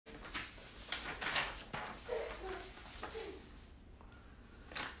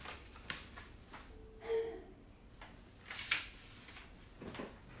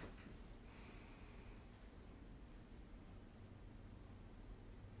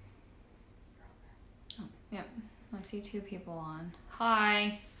Yep, I see 2 people on.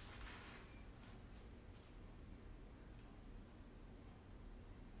 Hi.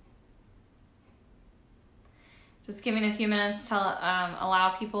 Just giving a few minutes to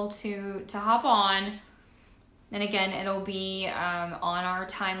allow people to hop on. And again, it'll be on our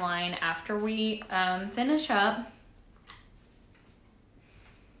timeline after we finish up.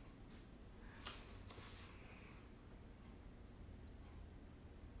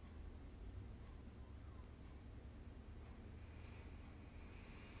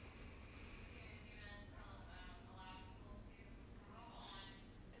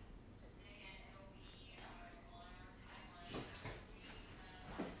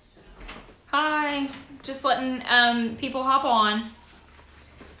 Hi, just letting people hop on.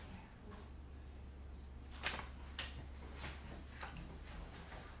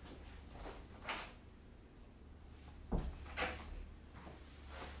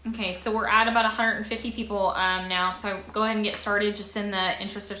 Okay, so we're at about 150 people now, so go ahead and get started just in the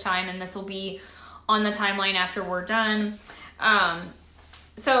interest of time, and this will be on the timeline after we're done.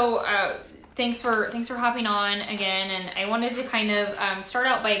 Thanks for hopping on again, and I wanted to kind of start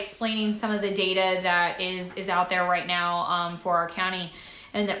out by explaining some of the data that is out there right now for our county,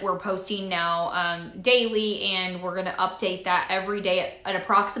 and that we're posting now daily, and we're going to update that every day at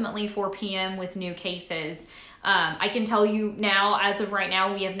approximately 4 p.m. with new cases. I can tell you now, as of right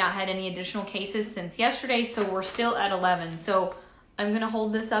now, we have not had any additional cases since yesterday, so we're still at 11. So I'm going to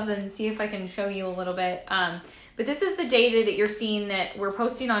hold this up and see if I can show you a little bit. But this is the data that you're seeing that we're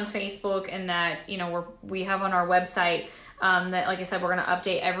posting on Facebook, and that, you know, we have on our website, that, like I said, we're going to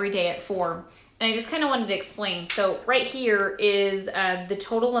update every day at 4. And I just kind of wanted to explain. So right here is the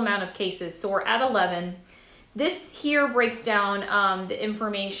total amount of cases. So we're at 11. This here breaks down the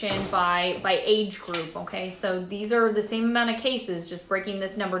information by age group, okay? So these are the same amount of cases, just breaking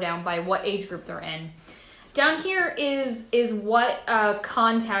this number down by what age group they're in. Down here is what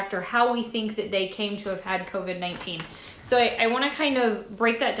contact, or how we think that they came to have had COVID-19. So I want to kind of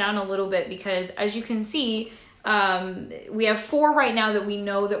break that down a little bit, because as you can see, we have 4 right now that we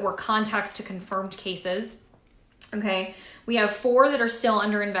know that were contacts to confirmed cases. Okay, we have 4 that are still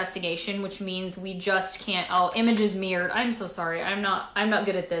under investigation, which means we just can't. Oh, image is mirrored. I'm so sorry. I'm not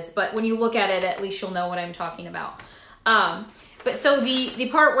good at this, but when you look at it, at least you'll know what I'm talking about. But so the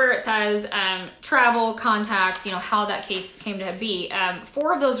part where it says travel, contact, you know, how that case came to be,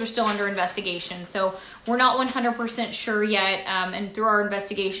 4 of those are still under investigation. So we're not 100% sure yet. And through our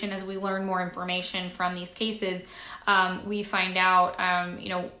investigation, as we learn more information from these cases, we find out, you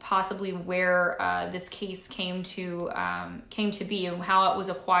know, possibly where this case came to be, and how it was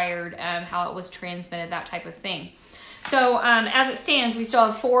acquired, how it was transmitted, that type of thing. So as it stands, we still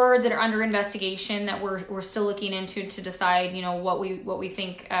have 4 that are under investigation that we're still looking into to decide, you know, what we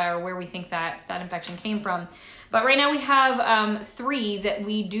think, or where we think that infection came from. But right now we have 3 that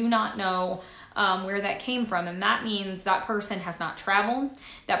we do not know where that came from, and that means that person has not traveled,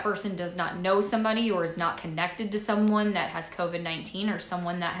 that person does not know somebody or is not connected to someone that has COVID-19, or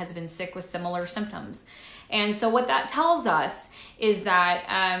someone that has been sick with similar symptoms. And so what that tells us is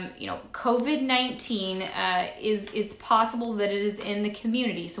that, you know, COVID-19 it's possible that it is in the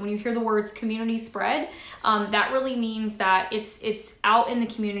community. So when you hear the words community spread, that really means that it's out in the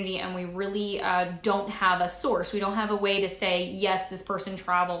community, and we really don't have a source. We don't have a way to say, yes, this person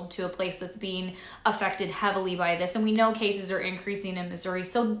traveled to a place that's being affected heavily by this. And we know cases are increasing in Missouri,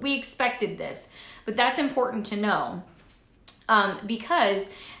 so we expected this. But that's important to know, because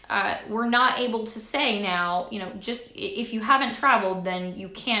we're not able to say now, you know, just if you haven't traveled, then you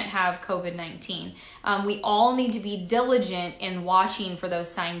can't have COVID-19. We all need to be diligent in watching for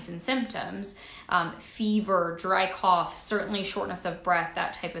those signs and symptoms, fever, dry cough, certainly shortness of breath,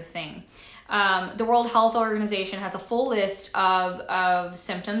 that type of thing. The World Health Organization has a full list of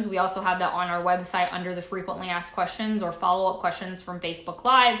symptoms. We also have that on our website under the frequently asked questions or follow-up questions from Facebook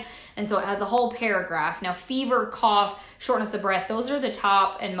Live. And so it has a whole paragraph. Now, fever, cough, shortness of breath, those are the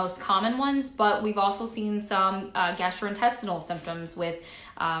top and most common ones, but we've also seen some gastrointestinal symptoms with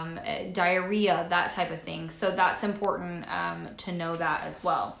diarrhea, that type of thing. So that's important to know that as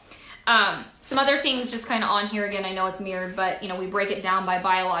well. Some other things just kind of on here, again, I know it's mirrored, but, you know, we break it down by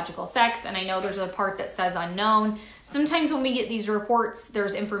biological sex, and I know there's a part that says unknown. Sometimes when we get these reports,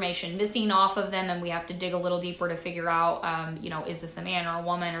 there's information missing off of them, and we have to dig a little deeper to figure out, you know, is this a man or a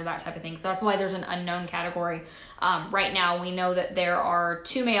woman or that type of thing. So that's why there's an unknown category. Right now, we know that there are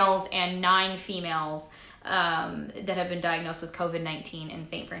 2 males and 9 females that have been diagnosed with COVID-19 in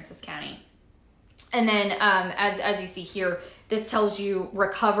St. Francis County. And then as you see here, this tells you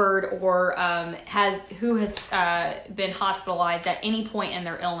recovered or who has been hospitalized at any point in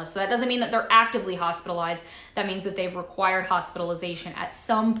their illness. So that doesn't mean that they're actively hospitalized. That means that they've required hospitalization at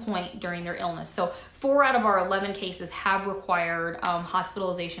some point during their illness. So 4 out of our 11 cases have required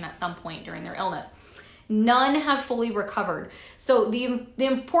hospitalization at some point during their illness. None have fully recovered. So the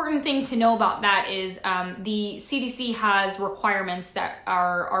important thing to know about that is the CDC has requirements that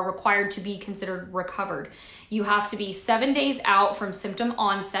are required to be considered recovered. You have to be 7 days out from symptom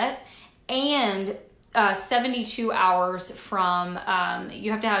onset and 72 hours from,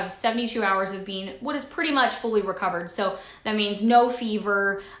 you have to have 72 hours of being what is pretty much fully recovered. So that means no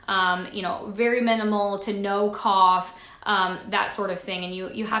fever, very minimal to no cough, that sort of thing. And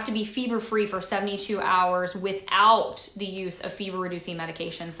you have to be fever-free for 72 hours without the use of fever-reducing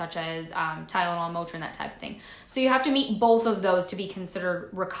medications such as Tylenol, Motrin, that type of thing. So you have to meet both of those to be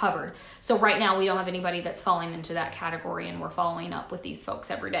considered recovered. So right now we don't have anybody that's falling into that category, and we're following up with these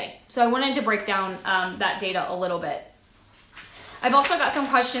folks every day. So I wanted to break down that data a little bit. I've also got some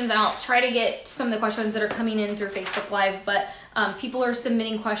questions, and I'll try to get some of the questions that are coming in through Facebook Live, but people are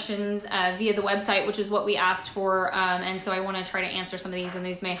submitting questions via the website, which is what we asked for, and so I want to try to answer some of these, and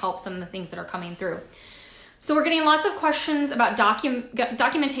these may help some of the things that are coming through. So we're getting lots of questions about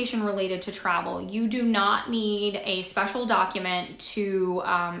documentation related to travel. You do not need a special document to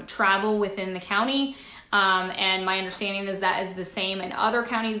travel within the county. And my understanding is that is the same in other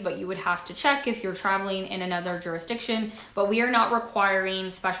counties, but you would have to check if you're traveling in another jurisdiction. But we are not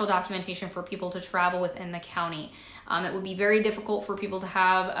requiring special documentation for people to travel within the county. It would be very difficult for people to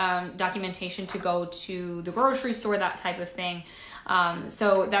have documentation to go to the grocery store, that type of thing.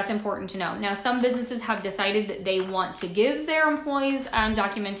 So that's important to know. Now, some businesses have decided that they want to give their employees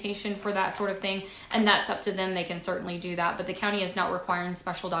documentation for that sort of thing, and that's up to them. They can certainly do that, but the county is not requiring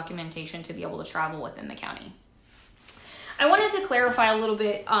special documentation to be able to travel within the county. I wanted to clarify a little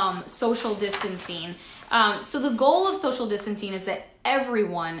bit social distancing. So the goal of social distancing is that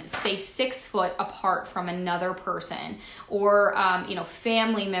everyone stay 6 foot apart from another person, or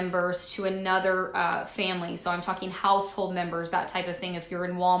family members to another family. So I'm talking household members, that type of thing. If you're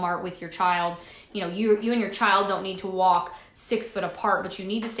in Walmart with your child, you and your child don't need to walk 6 foot apart, but you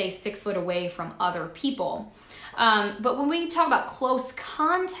need to stay 6 foot away from other people. But when we talk about close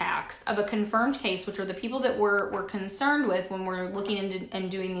contacts of a confirmed case, which are the people that we're concerned with when we're looking into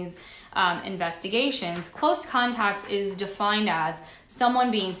and doing these investigations, close contacts is defined as someone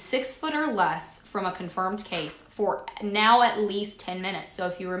being 6 foot or less from a confirmed case for now at least 10 minutes. So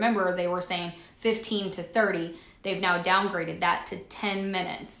if you remember, they were saying 15 to 30. They've now downgraded that to 10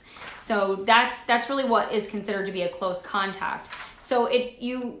 minutes. So that's really what is considered to be a close contact. So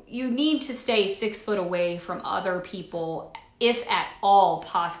you need to stay 6 foot away from other people if at all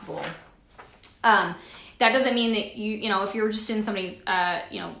possible. That doesn't mean that if you're just in somebody's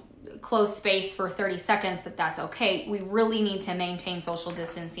close space for 30 seconds that's okay. We really need to maintain social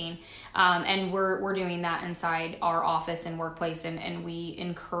distancing, and we're doing that inside our office and workplace, and we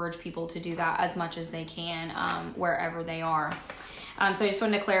encourage people to do that as much as they can wherever they are. So I just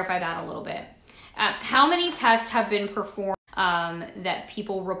wanted to clarify that a little bit. How many tests have been performed that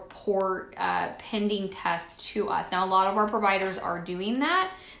people report pending tests to us? Now, a lot of our providers are doing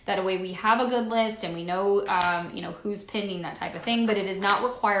that. That way we have a good list and we know, who's pending, that type of thing, but it is not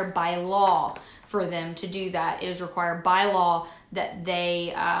required by law for them to do that. It is required by law that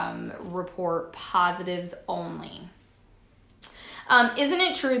they report positives only. Isn't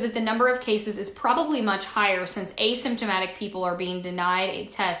it true that the number of cases is probably much higher since asymptomatic people are being denied a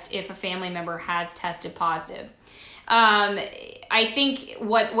test if a family member has tested positive? I think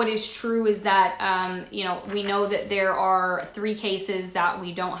what is true is that, we know that there are 3 cases that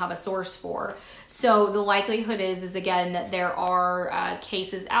we don't have a source for. So the likelihood is again, that there are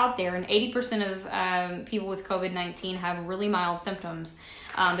cases out there, and 80% of people with COVID-19 have really mild symptoms.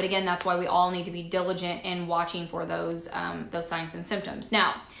 But again, that's why we all need to be diligent in watching for those signs and symptoms.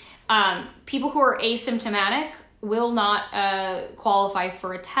 Now, people who are asymptomatic will not qualify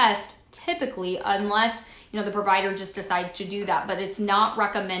for a test typically unless the provider just decides to do that, but it's not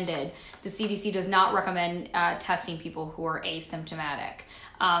recommended. The CDC does not recommend testing people who are asymptomatic.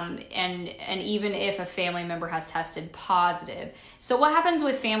 And even if a family member has tested positive. So what happens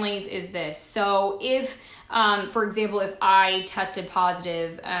with families is this. So if, for example, if I tested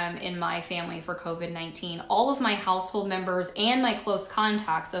positive in my family for COVID-19, all of my household members and my close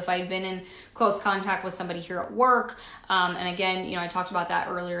contacts, so if I'd been in close contact with somebody here at work, and again, I talked about that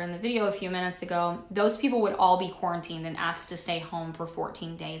earlier in the video a few minutes ago, those people would all be quarantined and asked to stay home for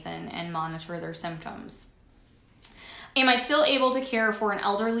 14 days and monitor their symptoms. Am I still able to care for an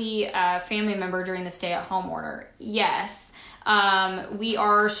elderly family member during the stay-at-home order? Yes. We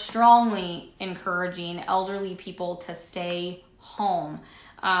are strongly encouraging elderly people to stay home.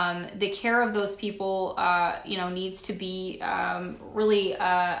 The care of those people, needs to be really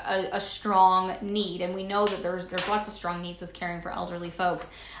a strong need. And we know that there's lots of strong needs with caring for elderly folks.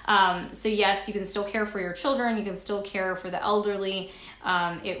 So yes, you can still care for your children. You can still care for the elderly.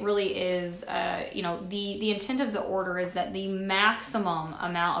 It really is, the intent of the order is that the maximum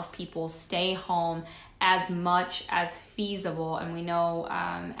amount of people stay home as much as feasible. And we know,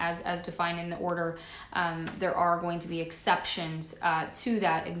 as defined in the order, there are going to be exceptions to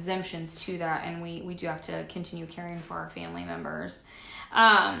that, exemptions to that, and we do have to continue caring for our family members.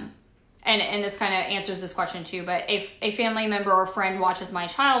 And this kind of answers this question too, but if a family member or friend watches my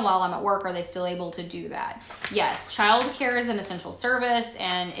child while I'm at work, are they still able to do that? Yes, childcare is an essential service,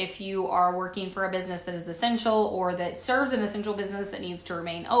 and if you are working for a business that is essential or that serves an essential business that needs to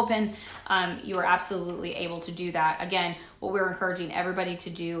remain open, you are absolutely able to do that. Again, what we're encouraging everybody to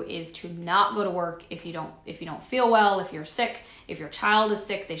do is to not go to work if you don't feel well, if you're sick, if your child is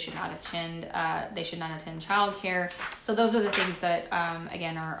sick, they should not attend childcare. So those are the things that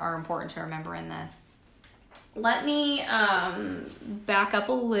again are important to remember in this. Let me back up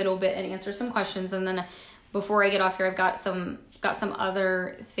a little bit and answer some questions, and then before I get off here, I've got some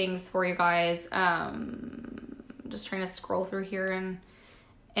other things for you guys. Just trying to scroll through here and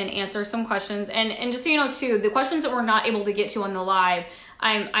answer some questions. And just so you know too, the questions that we're not able to get to on the live,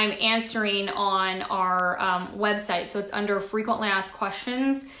 I'm answering on our website. So it's under frequently asked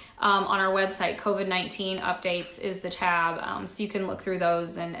questions on our website. COVID-19 updates is the tab. So you can look through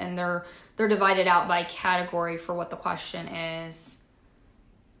those, and they're divided out by category for what the question is.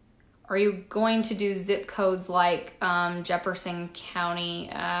 Are you going to do zip codes like Jefferson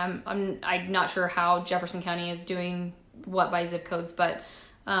County? I'm not sure how Jefferson County is doing what by zip codes, but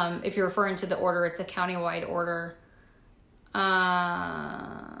if you're referring to the order, it's a countywide order.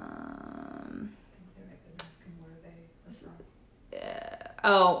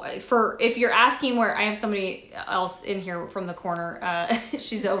 If you're asking where, I have somebody else in here from the corner.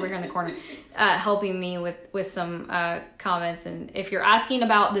 She's over here in the corner helping me with some comments. And if you're asking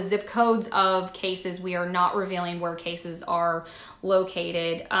about the zip codes of cases, we are not revealing where cases are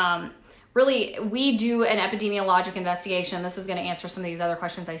located. Really, we do an epidemiologic investigation. This is going to answer some of these other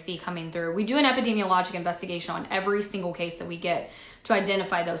questions I see coming through. We do an epidemiologic investigation on every single case that we get to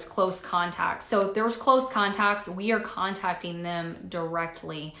identify those close contacts. So if there's close contacts, we are contacting them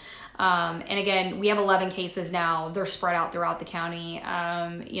directly. And again, we have 11 cases now. They're spread out throughout the county.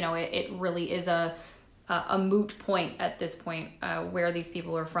 It really is a moot point at this point where these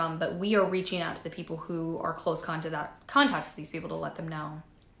people are from, but we are reaching out to the people who are close contacts to these people to let them know.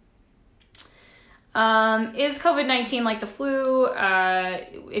 Is COVID-19 like the flu?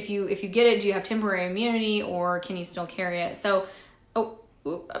 If you get it, do you have temporary immunity, or can you still carry it? So,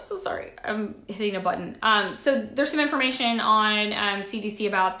 I'm so sorry. I'm hitting a button. So there's some information on CDC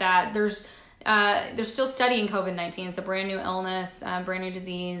about that. They're still studying COVID-19. It's a brand new illness, brand new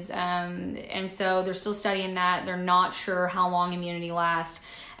disease. And so they're still studying that. They're not sure how long immunity lasts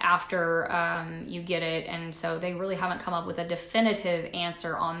after you get it. And so they really haven't come up with a definitive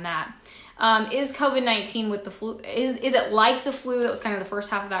answer on that. Is COVID-19 with the flu, is it like the flu? That was kind of the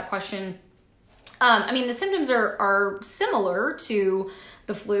first half of that question. The symptoms are similar to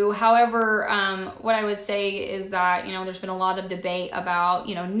the flu. However, what I would say is that, there's been a lot of debate about,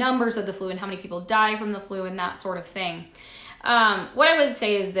 numbers of the flu and how many people die from the flu and that sort of thing. What I would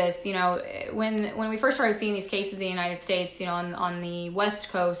say is this, when we first started seeing these cases in the United States, on the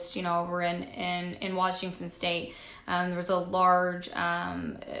West Coast, over in Washington State, there was a large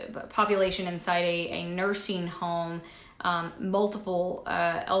population inside a nursing home. Multiple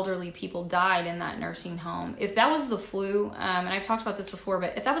elderly people died in that nursing home. If that was the flu, and I've talked about this before,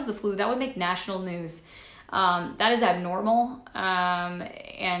 but if that was the flu, that would make national news. That is abnormal.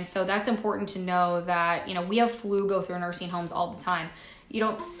 And so that's important to know that, we have flu go through nursing homes all the time. You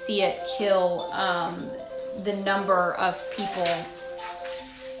don't see it kill the number of people.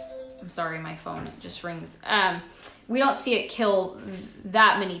 I'm sorry, my phone just rings. We don't see it kill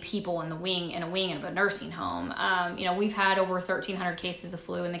that many people in a wing of a nursing home. We've had over 1,300 cases of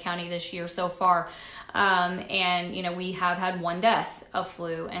flu in the county this year so far. And we have had one death of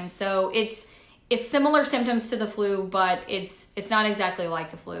flu. And so it's similar symptoms to the flu, but it's not exactly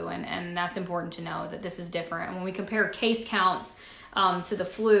like the flu. And that's important to know that this is different. And when we compare case counts to the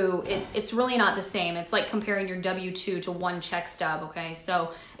flu, it's really not the same. It's like comparing your W-2 to one check stub, okay?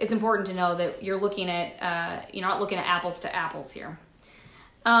 So it's important to know that you're not looking at apples to apples here.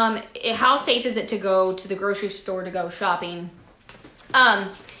 How safe is it to go to the grocery store to go shopping?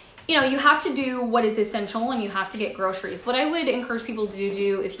 You have to do what is essential, and you have to get groceries. What I would encourage people to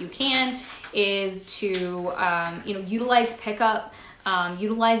do if you can is to, utilize pickup,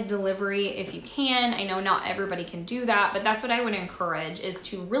 utilize delivery if you can. I know not everybody can do that, but that's what I would encourage, is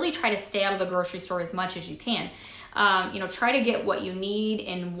to really try to stay out of the grocery store as much as you can. Try to get what you need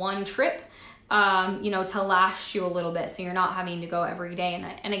in one trip, to last you a little bit, so you're not having to go every day.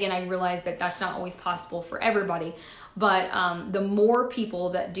 And again, I realize that that's not always possible for everybody, but the more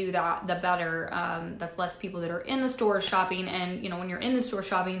people that do that, the better. That's less people that are in the store shopping. And, when you're in the store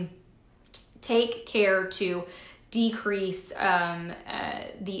shopping, take care to decrease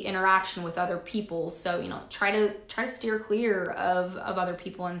the interaction with other people. So, try to steer clear of other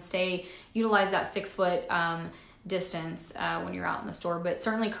people and utilize that 6 foot distance when you're out in the store. But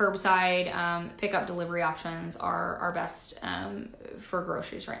certainly curbside pickup delivery options are best for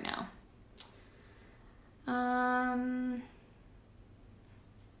groceries right now.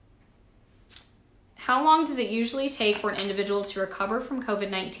 How long does it usually take for an individual to recover from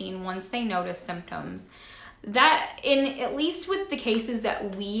COVID-19 once they notice symptoms? That, at least with the cases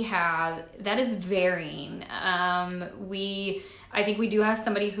that we have, that is varying. I think we do have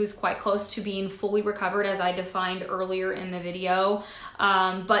somebody who's quite close to being fully recovered, as I defined earlier in the video.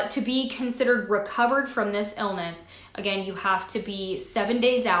 But to be considered recovered from this illness, again, you have to be 7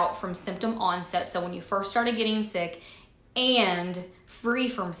 days out from symptom onset. So when you first started getting sick, and free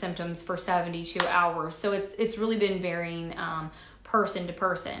from symptoms for 72 hours. So it's really been varying person to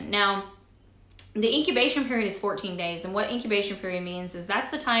person. Now, the incubation period is 14 days. And what incubation period means is that's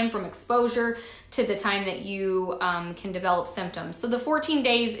the time from exposure to the time that you can develop symptoms. So the 14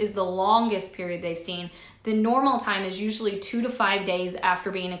 days is the longest period they've seen. The normal time is usually 2 to 5 days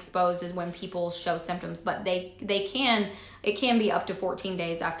after being exposed is when people show symptoms, but it can be up to 14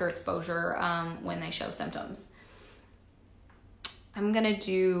 days after exposure when they show symptoms. I'm gonna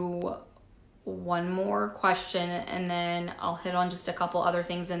do one more question, and then I'll hit on just a couple other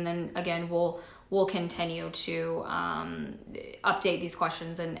things, and then again we'll continue to update these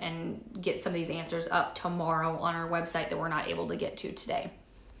questions and get some of these answers up tomorrow on our website that we're not able to get to today.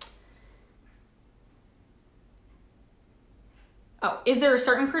 Is there a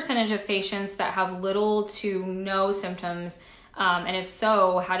certain percentage of patients that have little to no symptoms? And if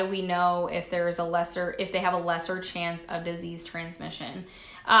so, how do we know if they have a lesser chance of disease transmission?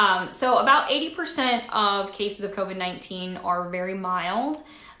 So about 80% of cases of COVID-19 are very mild.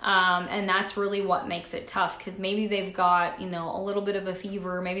 And that's really what makes it tough, because maybe they've got, a little bit of a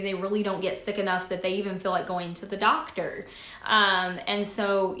fever. Maybe they really don't get sick enough that they even feel like going to the doctor. And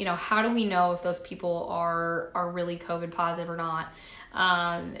so, how do we know if those people are really COVID positive or not?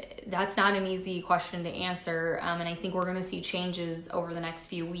 That's not an easy question to answer. And I think we're going to see changes over the next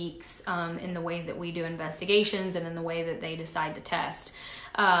few weeks in the way that we do investigations and in the way that they decide to test.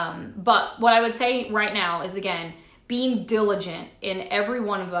 But what I would say right now is, again, being diligent in every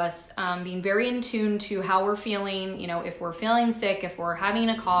one of us, being very in tune to how we're feeling. If we're feeling sick, if we're having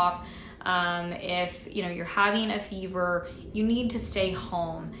a cough, if you're having a fever, you need to stay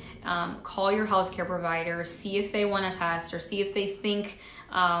home. Call your healthcare provider, see if they want to test, or see if they think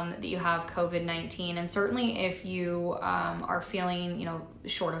that you have COVID-19. And certainly if you are feeling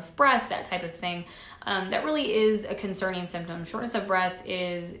short of breath, that type of thing, that really is a concerning symptom. Shortness of breath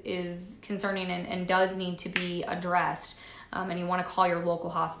is concerning and does need to be addressed. And you want to call your local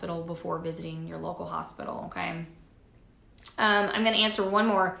hospital before visiting your local hospital, okay? I'm going to answer one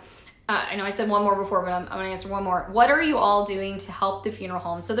more. I know I said one more before, but I'm going to answer one more. What are you all doing to help the funeral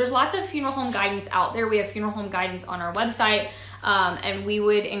homes? So there's lots of funeral home guidance out there. We have funeral home guidance on our website, and we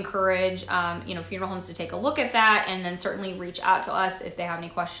would encourage funeral homes to take a look at that, and then certainly reach out to us if they have any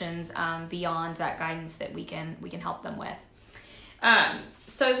questions beyond that guidance that we can help them with.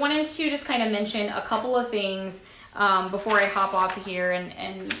 So I wanted to just kind of mention a couple of things before I hop off of here,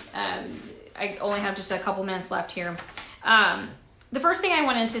 and I only have just a couple minutes left here. The first thing I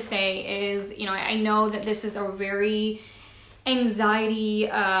wanted to say is, I know that this is a very anxious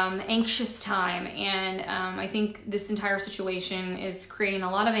time, and I think this entire situation is creating a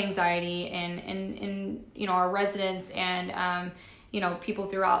lot of anxiety in our residents and people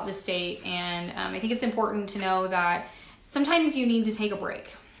throughout the state. And I think it's important to know that sometimes you need to take a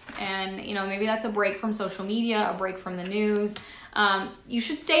break, and maybe that's a break from social media, a break from the news. You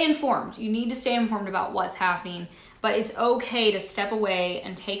should stay informed. You need to stay informed about what's happening, but it's okay to step away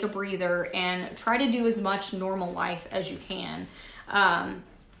and take a breather and try to do as much normal life as you can.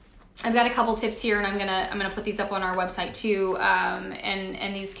 I've got a couple tips here, and I'm gonna put these up on our website too.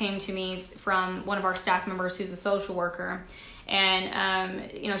 And these came to me from one of our staff members who's a social worker. And,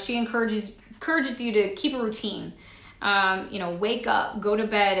 she encourages you to keep a routine. Wake up, go to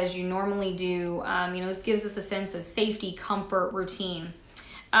bed as you normally do. This gives us a sense of safety, comfort, routine.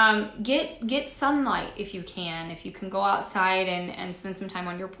 Get sunlight if you can. If you can go outside and spend some time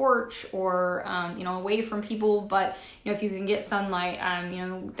on your porch or, away from people. But, if you can get sunlight,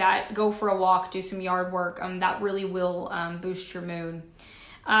 go for a walk, do some yard work. That really will boost your mood.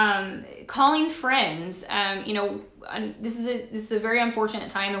 Calling friends, this is a very unfortunate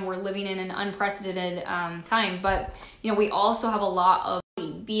time, and we're living in an unprecedented time, but we also have a lot of,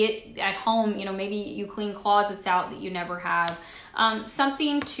 be it at home, maybe you clean closets out that you never have,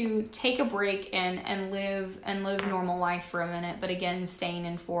 something to take a break and live normal life for a minute, but again, staying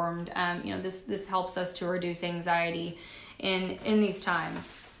informed. This helps us to reduce anxiety in these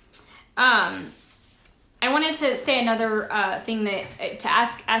times. I wanted to say another thing to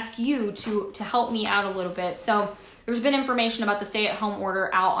ask you to help me out a little bit. So there's been information about the stay-at-home order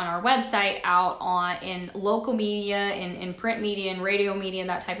out on our website, in local media, in print media, and radio media, and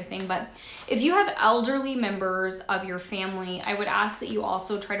that type of thing. But if you have elderly members of your family, I would ask that you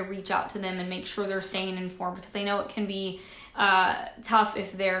also try to reach out to them and make sure they're staying informed, because I know it can be tough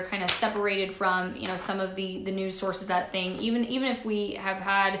if they're kind of separated from some of the news sources, that thing, even if we have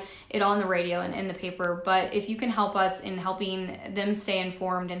had it on the radio and in the paper. But if you can help us in helping them stay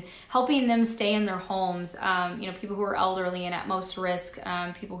informed and helping them stay in their homes, people who are elderly and at most risk,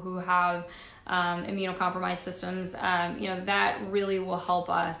 people who have immunocompromised systems, that really will help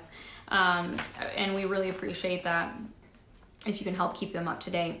us, and we really appreciate that if you can help keep them up to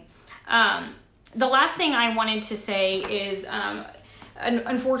date. The last thing I wanted to say is,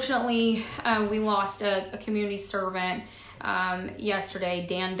 unfortunately, we lost a community servant yesterday,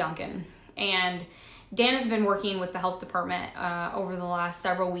 Dan Duncan. And Dan has been working with the health department over the last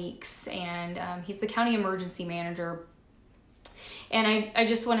several weeks, and he's the county emergency manager. And I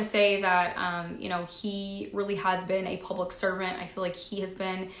just want to say that, he really has been a public servant. I feel like he has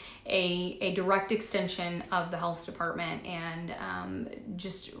been a direct extension of the health department, and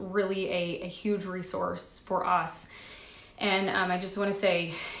just really a huge resource for us. And I just want to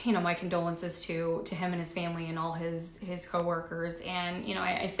say, my condolences to him and his family and all his coworkers. And,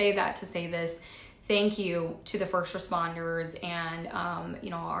 I say that to say this. Thank you to the first responders and,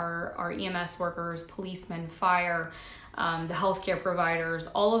 our EMS workers, policemen, fire, the healthcare providers,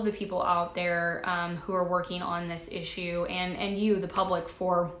 all of the people out there who are working on this issue, and you, the public,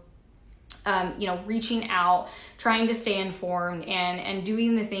 for reaching out, trying to stay informed, and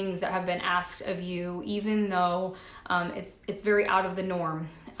doing the things that have been asked of you, even though it's very out of the norm.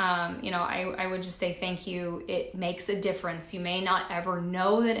 I would just say thank you. It makes a difference. You may not ever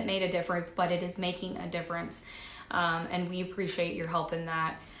know that it made a difference, but it is making a difference. And we appreciate your help in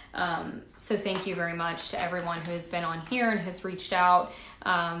that. So thank you very much to everyone who has been on here and has reached out.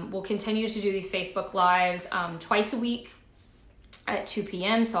 We'll continue to do these Facebook Lives twice a week at 2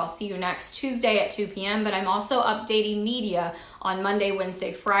 p.m. So I'll see you next Tuesday at 2 p.m. But I'm also updating media on Monday,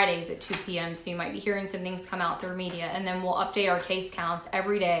 Wednesday, Fridays at 2 p.m. So you might be hearing some things come out through media. And then we'll update our case counts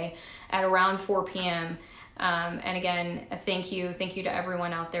every day at around 4 p.m. And again, thank you to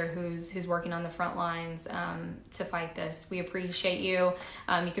everyone out there who's working on the front lines to fight this. We appreciate you.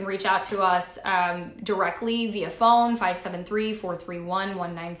 You can reach out to us directly via phone,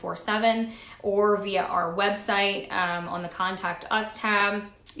 573-431-1947, or via our website on the Contact Us tab.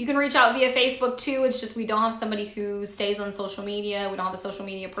 You can reach out via Facebook too. It's just we don't have somebody who stays on social media. We don't have a social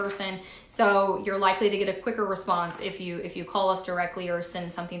media person. So you're likely to get a quicker response if you call us directly or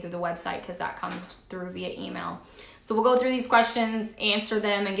send something through the website, because that comes through via email. So we'll go through these questions, answer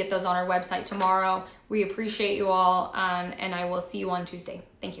them, and get those on our website tomorrow. We appreciate you all, and I will see you on Tuesday.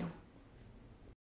 Thank you.